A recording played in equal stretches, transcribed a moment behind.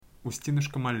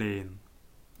Устинушка Малеин.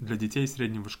 Для детей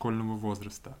среднего школьного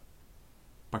возраста.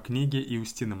 По книге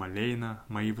Иустина Малеина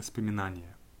 «Мои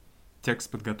воспоминания». Текст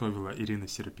подготовила Ирина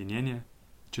Серапинене,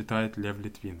 читает Лев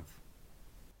Литвинов.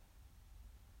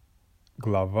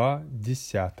 Глава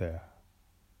 10.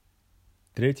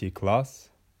 Третий класс.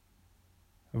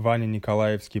 Ваня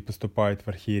Николаевский поступает в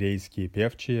архиерейские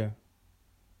певчие.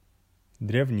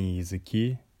 Древние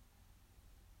языки.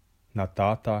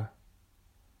 Нотата.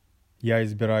 Я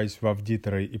избираюсь в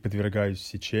авдиторы и подвергаюсь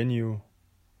сечению.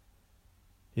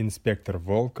 Инспектор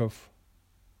Волков.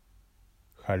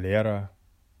 Холера.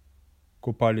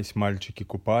 Купались мальчики,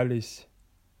 купались.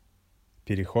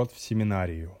 Переход в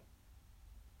семинарию.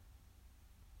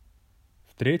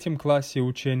 В третьем классе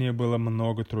учение было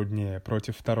много труднее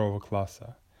против второго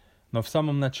класса. Но в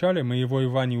самом начале моего и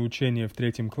Вани учения в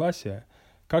третьем классе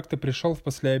как-то пришел в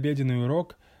послеобеденный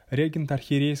урок регент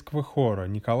архиерейского хора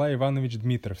Николай Иванович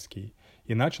Дмитровский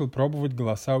и начал пробовать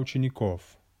голоса учеников.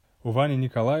 У Вани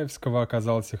Николаевского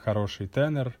оказался хороший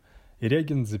тенор, и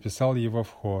регент записал его в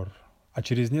хор. А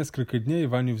через несколько дней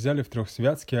Ваню взяли в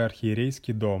трехсвятский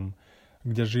архиерейский дом,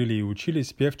 где жили и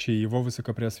учились певчие его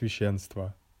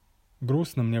высокопреосвященства.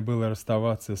 Грустно мне было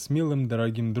расставаться с милым,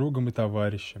 дорогим другом и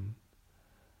товарищем.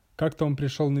 Как-то он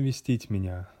пришел навестить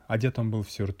меня, одет он был в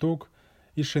сюртук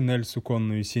и шинель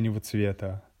суконную синего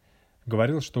цвета.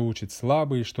 Говорил, что учит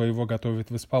слабо и что его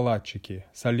готовят в исполатчики,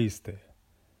 солисты.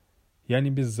 Я не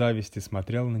без зависти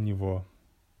смотрел на него.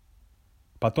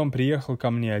 Потом приехал ко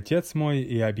мне отец мой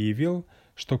и объявил,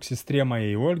 что к сестре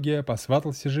моей Ольге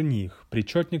посватался жених,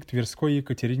 причетник Тверской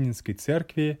Екатерининской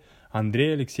церкви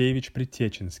Андрей Алексеевич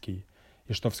Предтеченский,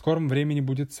 и что в скором времени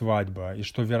будет свадьба, и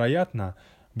что, вероятно,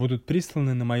 будут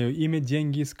присланы на мое имя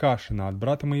деньги из Кашина от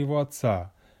брата моего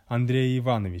отца, Андрея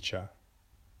Ивановича.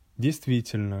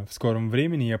 Действительно, в скором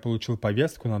времени я получил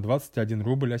повестку на 21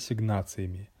 рубль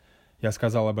ассигнациями. Я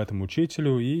сказал об этом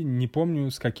учителю и, не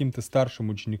помню, с каким-то старшим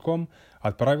учеником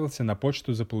отправился на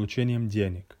почту за получением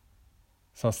денег.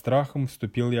 Со страхом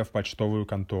вступил я в почтовую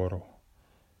контору.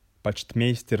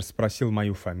 Почтмейстер спросил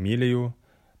мою фамилию,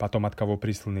 потом от кого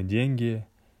присланы деньги,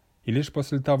 и лишь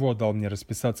после того дал мне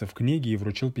расписаться в книге и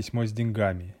вручил письмо с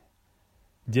деньгами.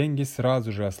 Деньги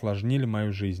сразу же осложнили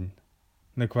мою жизнь.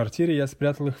 На квартире я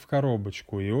спрятал их в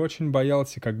коробочку и очень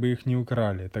боялся, как бы их не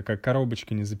украли, так как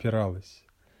коробочка не запиралась.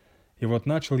 И вот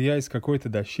начал я из какой-то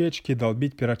дощечки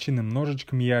долбить перочинным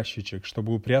ножичком ящичек,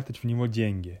 чтобы упрятать в него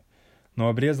деньги, но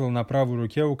обрезал на правой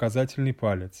руке указательный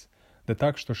палец, да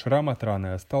так, что шрам от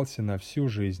раны остался на всю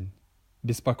жизнь.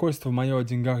 Беспокойство мое о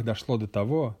деньгах дошло до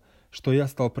того, что я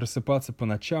стал просыпаться по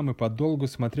ночам и подолгу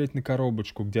смотреть на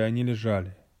коробочку, где они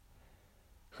лежали.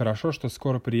 Хорошо, что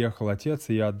скоро приехал отец,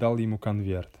 и я отдал ему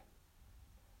конверт.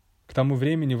 К тому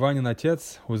времени Ванин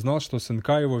отец узнал, что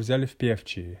сынка его взяли в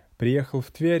певчие. Приехал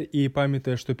в Тверь и,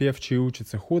 памятуя, что певчие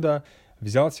учатся худо,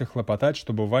 взялся хлопотать,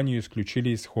 чтобы Ваню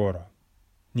исключили из хора.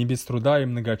 Не без труда и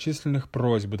многочисленных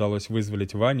просьб удалось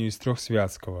вызволить Ваню из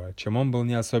Трехсвятского, чем он был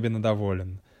не особенно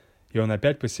доволен, и он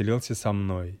опять поселился со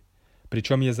мной.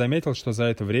 Причем я заметил, что за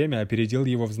это время опередил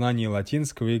его в знании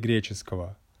латинского и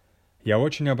греческого. Я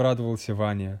очень обрадовался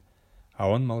Ване, а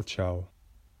он молчал.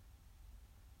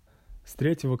 С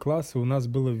третьего класса у нас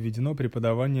было введено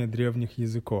преподавание древних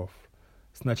языков.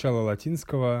 Сначала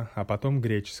латинского, а потом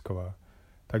греческого.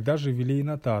 Тогда же ввели и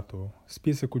нотату,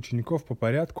 список учеников по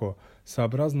порядку,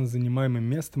 сообразно занимаемым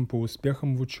местом по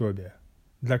успехам в учебе.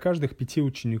 Для каждых 5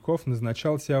 учеников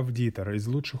назначался авдитор из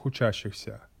лучших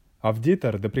учащихся.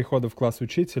 Авдитор до прихода в класс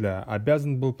учителя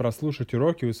обязан был прослушать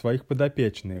уроки у своих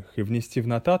подопечных и внести в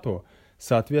нотату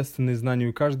соответственный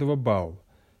знанию каждого балл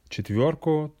 – 4,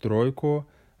 3,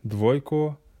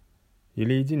 2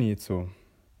 или единицу.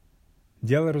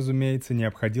 Дело, разумеется, не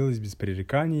обходилось без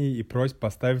пререканий и просьб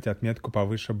поставить отметку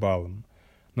повыше баллом,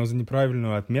 но за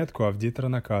неправильную отметку авдитора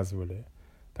наказывали.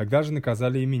 Тогда же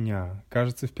наказали и меня,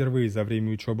 кажется, впервые за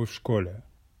время учебы в школе.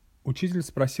 Учитель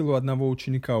спросил у одного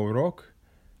ученика урок.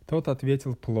 Тот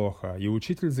ответил плохо, и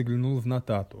учитель заглянул в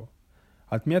нотату.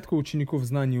 Отметка ученику в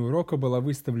знании урока была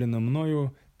выставлена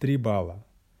мною 3 балла.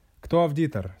 «Кто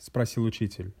авдитор?» – спросил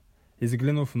учитель. И,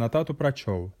 заглянув в нотату,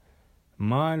 прочел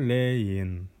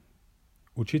 «Малеин».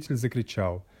 Учитель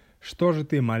закричал: «Что же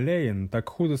ты, Малеин, так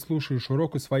худо слушаешь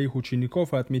урок у своих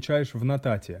учеников и отмечаешь в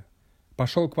нотате?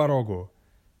 Пошел к порогу!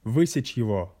 Высечь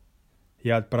его!»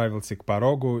 Я отправился к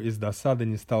порогу и с досады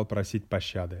не стал просить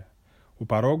пощады. У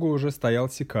порога уже стоял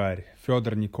сикарь,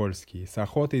 Федор Никольский, с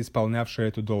охотой исполнявший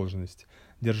эту должность,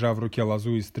 держа в руке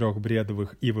лозу из 3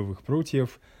 бредовых ивовых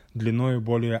прутьев, длиною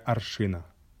более аршина.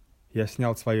 Я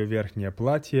снял свое верхнее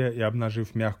платье и,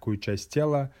 обнажив мягкую часть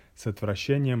тела, с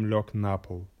отвращением лег на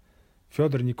пол.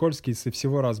 Федор Никольский со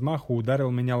всего размаху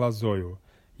ударил меня лозою.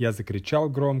 Я закричал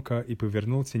громко и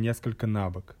повернулся несколько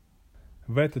набок.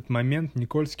 В этот момент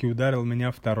Никольский ударил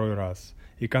меня второй раз,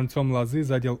 и концом лозы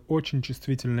задел очень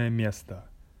чувствительное место.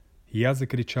 Я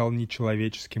закричал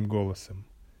нечеловеческим голосом.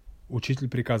 Учитель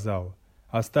приказал: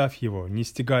 «Оставь его, не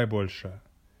стегай больше».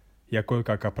 Я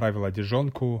кое-как оправил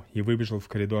одежонку и выбежал в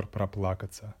коридор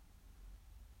проплакаться.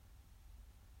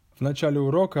 В начале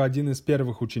урока один из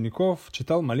первых учеников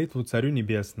читал молитву Царю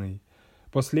Небесной.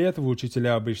 После этого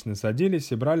учителя обычно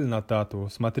садились и брали нотату,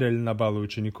 смотрели на баллы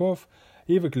учеников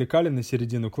и выкликали на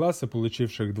середину класса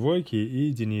получивших двойки и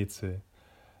единицы.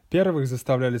 Первых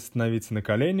заставляли становиться на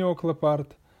колени около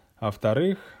парт, а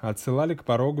вторых отсылали к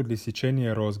порогу для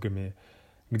сечения розгами,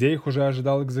 где их уже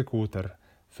ожидал экзекутор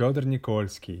Федор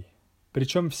Никольский.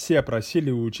 Причем все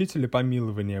просили у учителя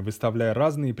помилования, выставляя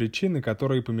разные причины,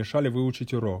 которые помешали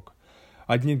выучить урок.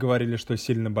 Одни говорили, что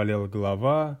сильно болела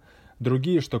голова,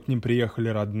 другие, что к ним приехали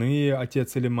родные,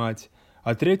 отец или мать,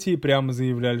 а третьи прямо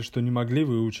заявляли, что не могли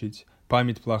выучить,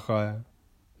 память плохая.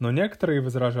 Но некоторые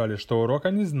возражали, что урок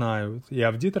они знают, и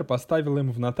авдитор поставил им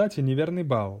в нотате неверный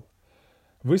балл.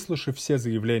 Выслушав все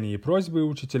заявления и просьбы,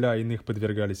 учителя иных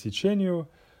подвергали сечению,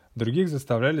 других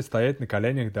заставляли стоять на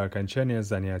коленях до окончания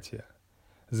занятия.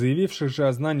 Заявивших же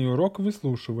о знании урока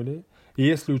выслушивали, и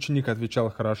если ученик отвечал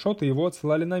хорошо, то его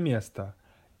отсылали на место.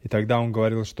 И тогда он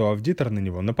говорил, что авдитор на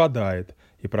него нападает,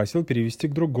 и просил перевести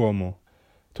к другому.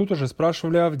 Тут уже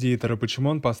спрашивали авдитора, почему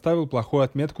он поставил плохую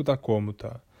отметку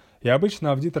такому-то. И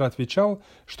обычно авдитор отвечал,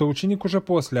 что ученик уже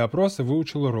после опроса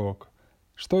выучил урок,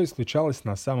 что и случалось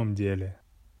на самом деле.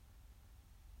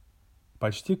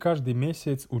 Почти каждый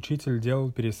месяц учитель делал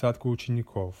пересадку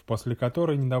учеников, после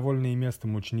которой недовольные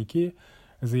местом ученики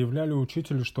заявляли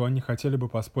учителю, что они хотели бы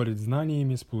поспорить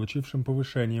знаниями с получившим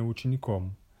повышение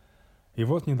учеником. И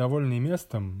вот недовольный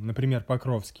местом, например,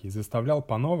 Покровский, заставлял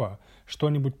Панова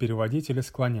что-нибудь переводить или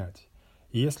склонять.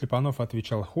 И если Панов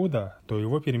отвечал худо, то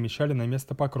его перемещали на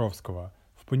место Покровского,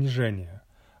 в понижение,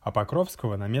 а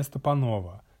Покровского на место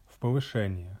Панова, в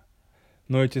повышение.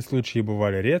 Но эти случаи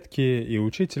бывали редкие, и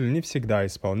учитель не всегда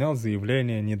исполнял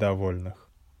заявления недовольных.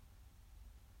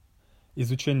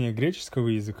 Изучение греческого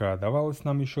языка давалось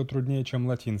нам еще труднее, чем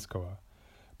латинского.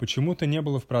 Почему-то не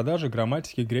было в продаже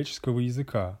грамматики греческого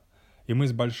языка, и мы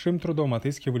с большим трудом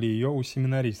отыскивали ее у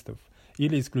семинаристов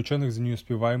или исключенных за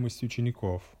неуспеваемость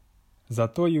учеников.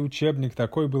 Зато и учебник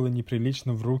такой было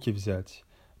неприлично в руки взять,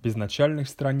 без начальных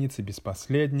страниц и без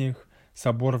последних, с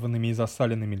оборванными и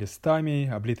засаленными листами,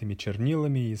 облитыми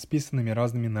чернилами и исписанными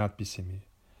разными надписями.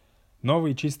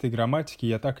 Новой чистой грамматики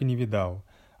я так и не видал,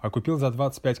 а купил за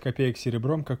 25 копеек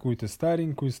серебром какую-то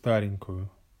старенькую.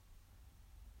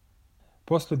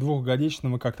 После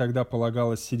двухгодичного, как тогда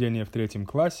полагалось, сидения в третьем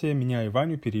классе, меня и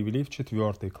Ваню перевели в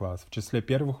 4 класс, в числе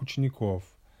первых учеников.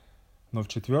 Но в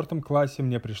 4 классе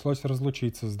мне пришлось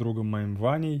разлучиться с другом моим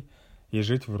Ваней и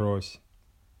жить врозь.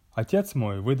 Отец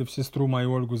мой, выдав сестру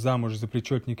мою Ольгу замуж за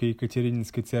причетника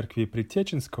Екатерининской церкви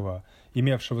Предтеченского,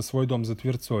 имевшего свой дом за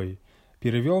Тверцой,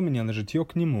 перевел меня на житье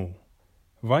к нему.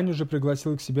 Ваню же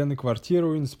пригласил к себе на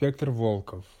квартиру инспектор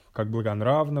Волков, как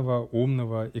благонравного,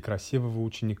 умного и красивого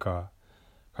ученика.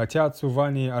 Хотя отцу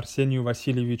Вани Арсению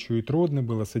Васильевичу и трудно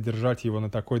было содержать его на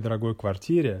такой дорогой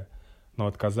квартире, но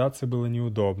отказаться было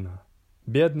неудобно.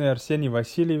 Бедный Арсений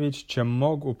Васильевич, чем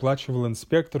мог, уплачивал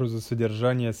инспектору за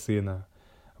содержание сына.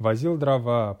 Возил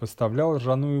дрова, поставлял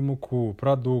ржаную муку,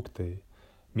 продукты.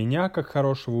 Меня, как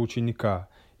хорошего ученика,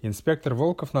 инспектор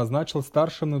Волков назначил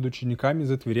старшим над учениками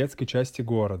затверецкой части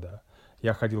города.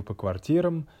 Я ходил по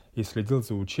квартирам и следил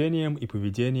за учением и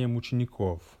поведением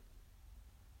учеников.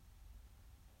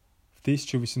 В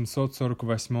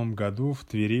 1848 году в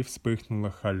Твери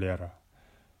вспыхнула холера,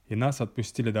 и нас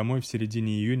отпустили домой в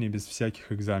середине июня без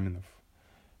всяких экзаменов.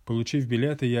 Получив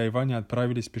билеты, я и Ваня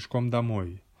отправились пешком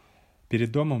домой.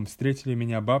 Перед домом встретили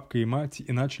меня бабка и мать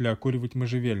и начали окуривать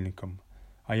можжевельником,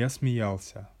 а я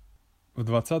смеялся. В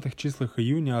 20-х числах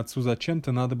июня отцу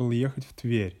зачем-то надо было ехать в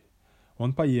Тверь.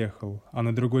 Он поехал, а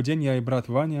на другой день я и брат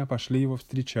Ваня пошли его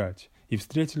встречать и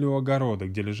встретили у огорода,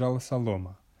 где лежала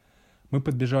солома. Мы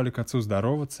подбежали к отцу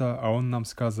здороваться, а он нам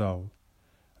сказал: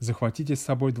 «Захватите с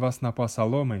собой 2 снопа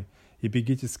соломы и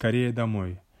бегите скорее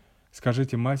домой.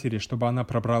 Скажите матери, чтобы она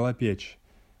пробрала печь.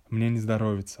 Мне не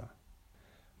здоровится».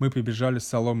 Мы побежали с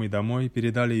соломой домой,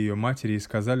 передали ее матери и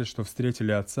сказали, что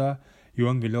встретили отца, и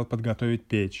он велел подготовить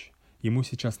печь. Ему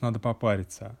сейчас надо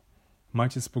попариться.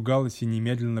 Мать испугалась и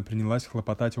немедленно принялась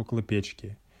хлопотать около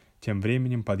печки. Тем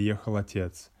временем подъехал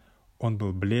отец. Он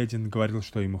был бледен, говорил,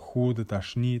 что ему худо,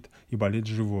 тошнит и болит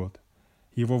живот.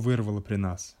 Его вырвало при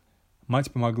нас.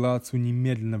 Мать помогла отцу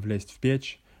немедленно влезть в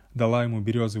печь, дала ему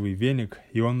березовый веник,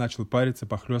 и он начал париться,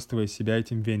 похлестывая себя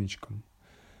этим веничком.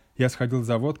 Я сходил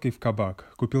за водкой в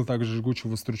кабак, купил также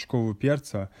жгучего стручкового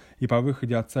перца, и по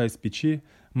выходе отца из печи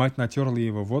мать натерла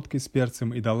его водкой с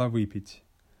перцем и дала выпить.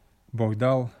 Бог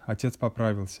дал, отец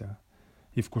поправился,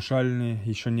 и в кушальне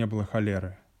еще не было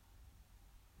холеры.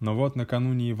 Но вот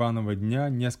накануне Иванова дня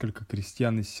несколько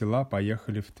крестьян из села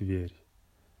поехали в Тверь.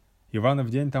 Иванов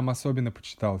день там особенно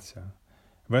почитался.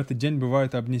 В этот день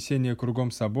бывает обнесение кругом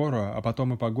собора, а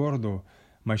потом и по городу,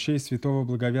 мощей святого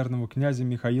благоверного князя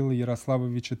Михаила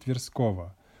Ярославовича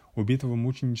Тверского, убитого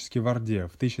мученически в Орде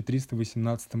в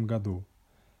 1318 году.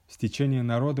 Стечение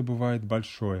народа бывает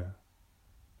большое.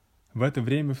 В это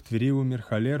время в Твери умер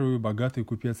холерою богатый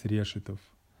купец Решетов.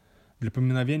 Для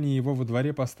поминовения его во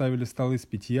дворе поставили столы с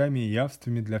питьями и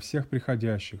явствами для всех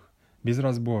приходящих, без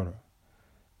разбора.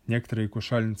 Некоторые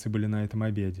кушальницы были на этом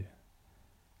обеде.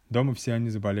 Дома все они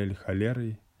заболели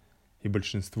холерой, и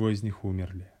большинство из них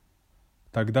умерли.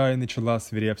 Тогда и начала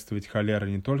свирепствовать холера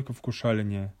не только в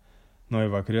Кушалине, но и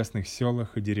в окрестных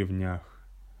селах и деревнях.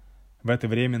 В это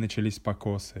время начались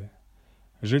покосы.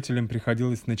 Жителям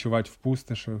приходилось ночевать в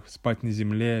пустошах, спать на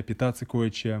земле, питаться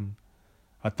кое-чем.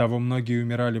 Оттого многие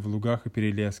умирали в лугах и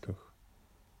перелесках.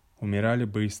 Умирали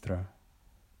быстро.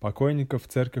 Покойников в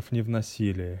церковь не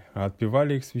вносили, а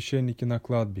отпевали их священники на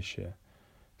кладбище,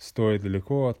 стоя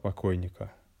далеко от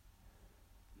покойника.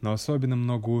 Но особенно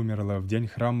много умерло в день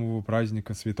храмового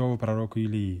праздника святого пророка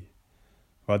Илии.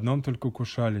 В одном только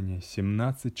Кушалине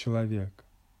 17 человек.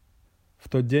 В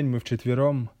тот день мы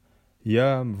вчетвером,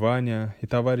 я, Ваня и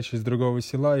товарищ из другого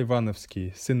села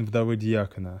Ивановский, сын вдовы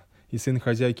дьякона, и сын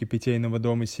хозяйки питейного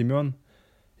дома Семен,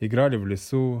 играли в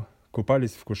лесу,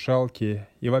 купались в кушалке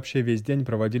и вообще весь день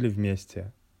проводили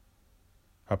вместе.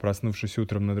 А проснувшись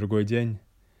утром на другой день,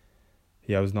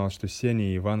 я узнал, что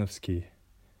Сеня и Ивановский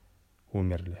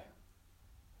умерли.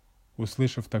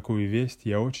 Услышав такую весть,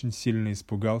 я очень сильно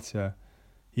испугался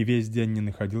и весь день не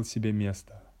находил себе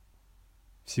места.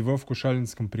 Всего в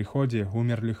Кушалинском приходе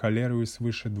умерли холерою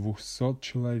свыше 200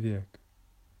 человек.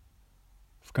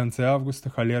 В конце августа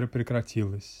холера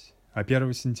прекратилась, а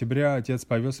 1 сентября отец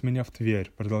повез меня в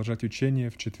Тверь продолжать учение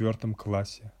в 4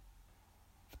 классе.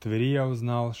 В Твери я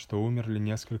узнал, что умерли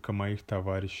несколько моих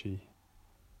товарищей.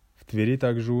 В Твери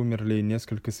также умерли и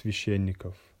несколько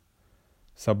священников.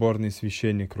 Соборный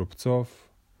священник Рубцов,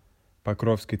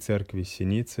 Покровской церкви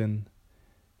Синицын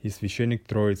и священник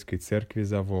Троицкой церкви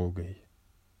за Волгой.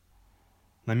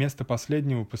 На место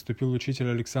последнего поступил учитель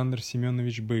Александр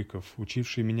Семенович Быков,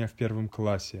 учивший меня в 1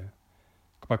 классе.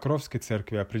 К Покровской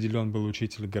церкви определен был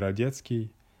учитель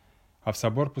Городецкий, а в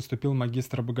собор поступил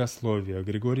магистр богословия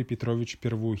Григорий Петрович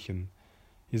Первухин,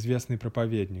 известный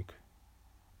проповедник.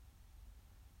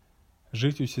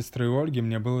 Жить у сестры Ольги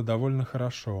мне было довольно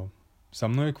хорошо. Со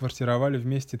мной квартировали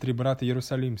вместе 3 брата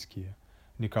иерусалимские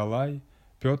 – Николай,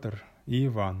 Петр и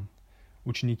Иван,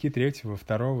 ученики 3.,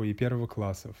 2. и 1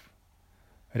 классов.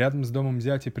 Рядом с домом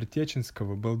зятя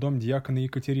Предтеченского был дом дьякона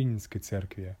Екатерининской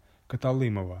церкви,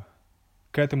 Каталымова.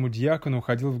 К этому дьякону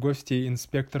ходил в гости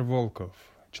инспектор Волков,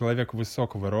 человек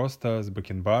высокого роста, с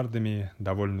бакенбардами,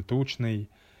 довольно тучный,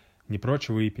 не прочь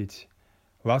выпить,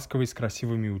 ласковый с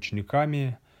красивыми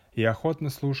учениками и охотно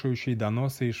слушающий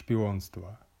доносы и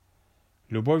шпионство.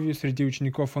 Любовью среди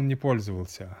учеников он не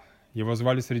пользовался, его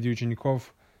звали среди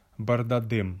учеников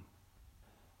Бардадым.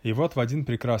 И вот в один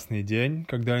прекрасный день,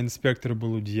 когда инспектор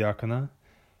был у дьякона,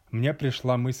 мне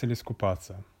пришла мысль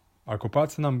искупаться. А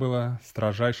купаться нам было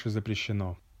строжайше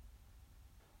запрещено.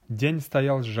 День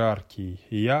стоял жаркий,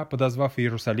 и я, подозвав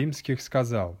иерусалимских,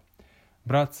 сказал: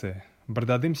 «Братцы,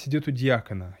 Бардадым сидит у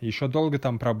дьякона, еще долго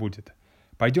там пробудет.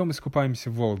 Пойдем искупаемся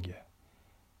в Волге».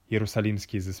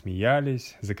 Иерусалимские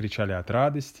засмеялись, закричали от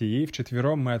радости, и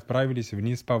вчетвером мы отправились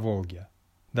вниз по Волге.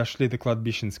 Дошли до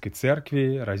кладбищенской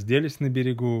церкви, разделись на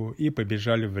берегу и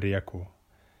побежали в реку.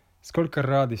 Сколько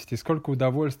радости, сколько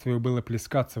удовольствия было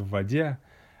плескаться в воде,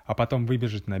 а потом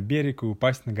выбежать на берег и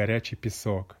упасть на горячий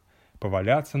песок,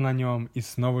 поваляться на нем и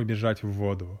снова бежать в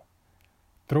воду.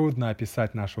 Трудно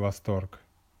описать наш восторг.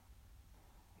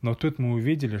 Но тут мы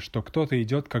увидели, что кто-то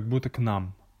идет как будто к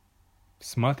нам.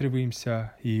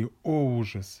 Всматриваемся, и, о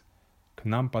ужас, к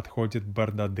нам подходит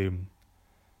Бардадым.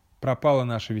 Пропало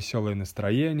наше веселое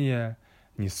настроение,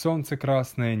 ни солнце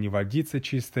красное, ни водица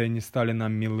чистая не стали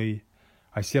нам милы,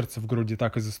 а сердце в груди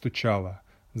так и застучало,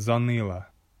 заныло.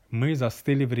 Мы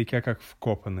застыли в реке как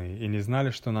вкопанные и не знали,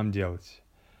 что нам делать.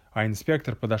 А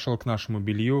инспектор подошел к нашему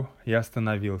белью и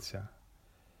остановился.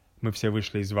 Мы все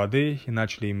вышли из воды и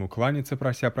начали ему кланяться,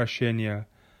 прося прощения,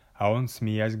 а он,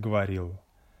 смеясь, говорил: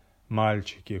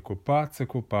 «Мальчики, купаться,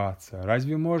 купаться,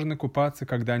 разве можно купаться,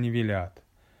 когда не велят?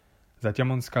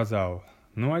 Затем он сказал: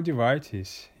 «Ну,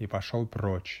 одевайтесь», и пошел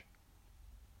прочь.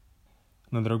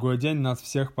 На другой день нас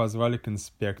всех позвали к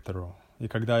инспектору, и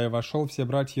когда я вошел, все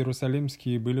братья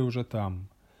иерусалимские были уже там,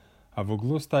 а в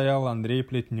углу стоял Андрей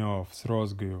Плетнев с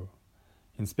розгою.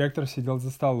 Инспектор сидел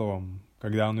за столом.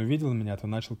 Когда он увидел меня, то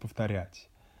начал повторять: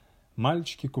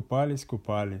 «Мальчики купались,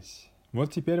 купались.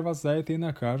 Вот теперь вас за это и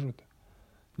накажут.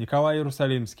 Николай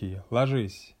Иерусалимский,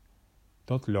 ложись».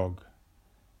 Тот лег.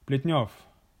 «Плетнев,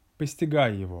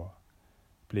 постигай его».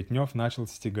 Плетнев начал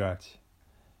стегать.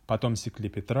 Потом секли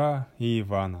Петра и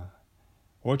Ивана.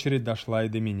 Очередь дошла и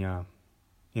до меня.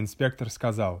 Инспектор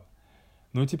сказал: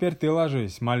 «Ну теперь ты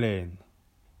ложись, Малейн».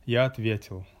 Я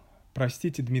ответил: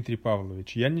 «Простите, Дмитрий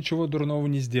Павлович, я ничего дурного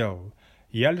не сделал.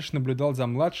 Я лишь наблюдал за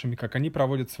младшими, как они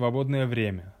проводят свободное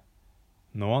время».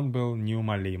 Но он был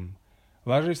неумолим.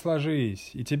 «Ложись,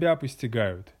 ложись, и тебя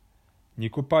постигают. Не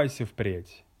купайся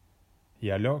впредь».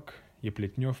 Я лег, и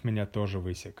Плетнев меня тоже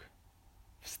высек.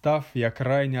 Встав, я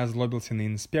крайне озлобился на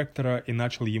инспектора и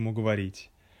начал ему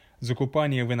говорить: «За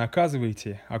купание вы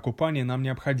наказываете, а купание нам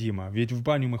необходимо, ведь в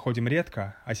баню мы ходим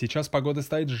редко, а сейчас погода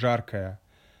стоит жаркая.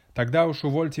 Тогда уж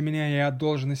увольте меня и от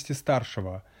должности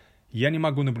старшего. Я не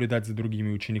могу наблюдать за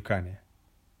другими учениками».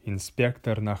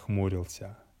 Инспектор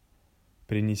нахмурился.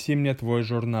 «Принеси мне твой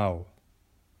журнал».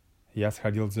 Я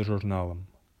сходил за журналом.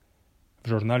 В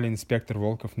журнале инспектор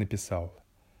Волков написал: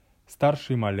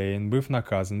 «Старший Малейн, быв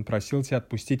наказан, просился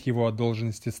отпустить его от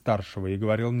должности старшего и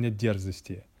говорил мне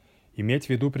дерзости, иметь в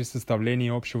виду при составлении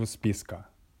общего списка.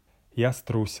 Я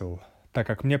струсил, так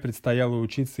как мне предстояло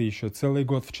учиться еще целый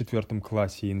год в 4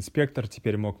 классе, и инспектор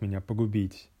теперь мог меня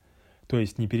погубить, то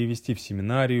есть не перевести в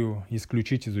семинарию,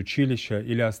 исключить из училища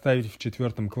или оставить в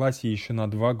 4 классе еще на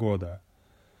 2 года.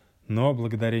 Но,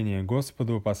 благодарение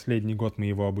Господу, последний год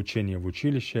моего обучения в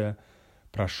училище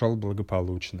прошел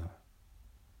благополучно.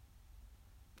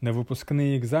 На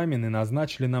выпускные экзамены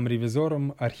назначили нам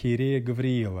ревизором архиерея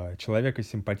Гавриила, человека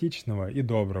симпатичного и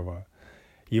доброго.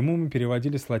 Ему мы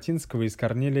переводили с латинского из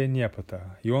Корнелия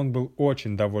Непота, и он был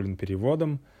очень доволен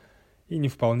переводом и не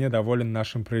вполне доволен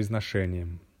нашим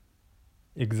произношением.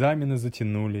 Экзамены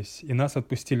затянулись, и нас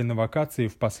отпустили на вакации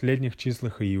в последних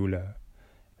числах июля.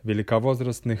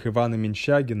 Великовозрастных Ивана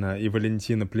Менщагина и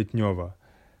Валентина Плетнева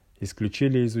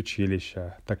исключили из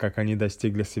училища, так как они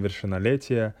достигли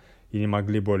совершеннолетия и не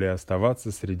могли более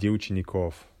оставаться среди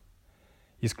учеников.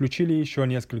 Исключили еще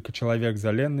несколько человек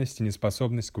за ленность и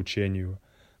неспособность к учению,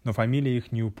 но фамилии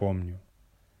их не упомню.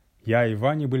 Я и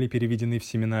Ваня были переведены в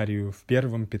семинарию в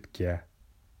первом пятке.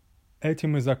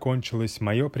 Этим и закончилось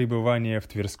мое пребывание в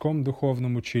Тверском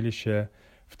духовном училище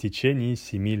в течение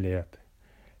 7 лет,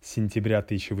 с сентября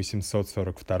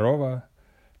 1842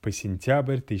 по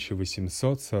сентябрь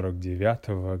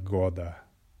 1849 года.